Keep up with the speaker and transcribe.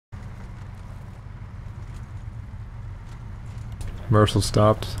Marshal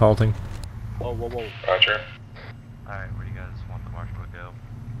stopped, halting. Oh, whoa, whoa. Roger. Alright, where do you guys want the marshal to go?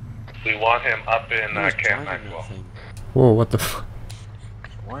 We want him up in Camp Maxwell. Whoa, what the f-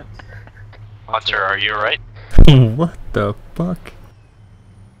 What? Hunter, are you alright? What the fuck?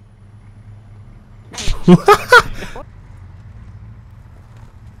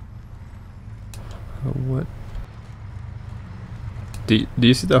 What? Do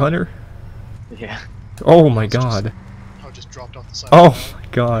you see the hunter? Yeah. Oh my god. I just dropped off the side. Oh my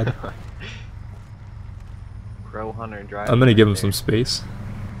god. Pro hunter drive. I'm gonna give him some space.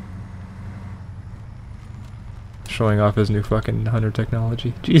 Showing off his new fucking hunter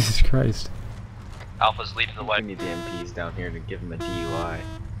technology. Jesus Christ. Alpha's leading the way. We need the MPs down here to give him a DUI.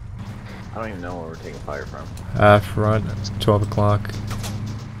 I don't even know where we're taking fire from. Front, 12 o'clock.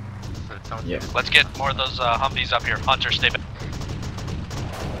 Yeah. Let's get more of those Humvees up here. Hunter, stay back.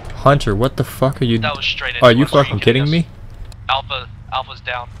 Hunter, what the fuck are you? That was straight in. Are you fucking kidding me? Alpha's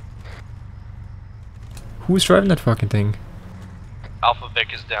down. Who's driving that fucking thing? Alpha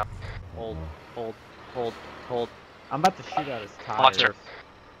Vic is down. Hold. I'm about to shoot out his tires. Hunter.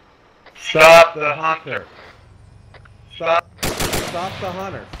 Stop the hunter! Stop the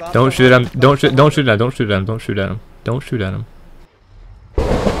hunter. Stop Don't the shoot hunter. him. Don't shoot at him. Don't shoot at him. Don't shoot at him. Don't shoot at him.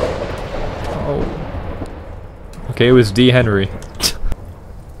 Oh. Okay, it was D. Henry.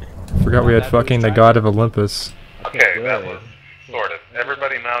 Forgot we had fucking the god of Olympus. Okay, that was sorted.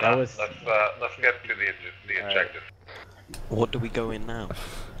 Everybody mount up. was- Let's get to the objective. What do we go in now?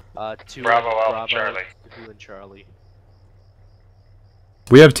 Two Bravo, and Alpha, Bravo, Charlie. 2 and Charlie.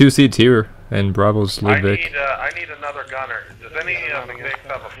 We have 2 seats here, and Bravo's Ludwig. I need another gunner. Does any of the Vicks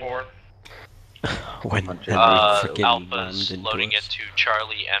have a fourth? When Alpha's freaking loading it to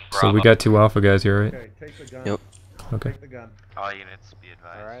Charlie and Bravo. So we got 2 Alpha guys here, right? Okay, take the gun. Yep. Okay. Take the gun. All units be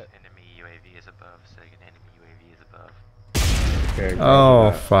advised. Alright. Enemy UAV is above. Second enemy UAV is above. Okay.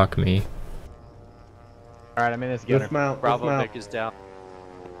 Oh, fuck me. Alright, I'm in this gunner. Dismount. Bravo Dismount. Vic is down.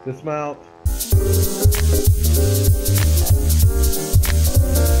 Dismount.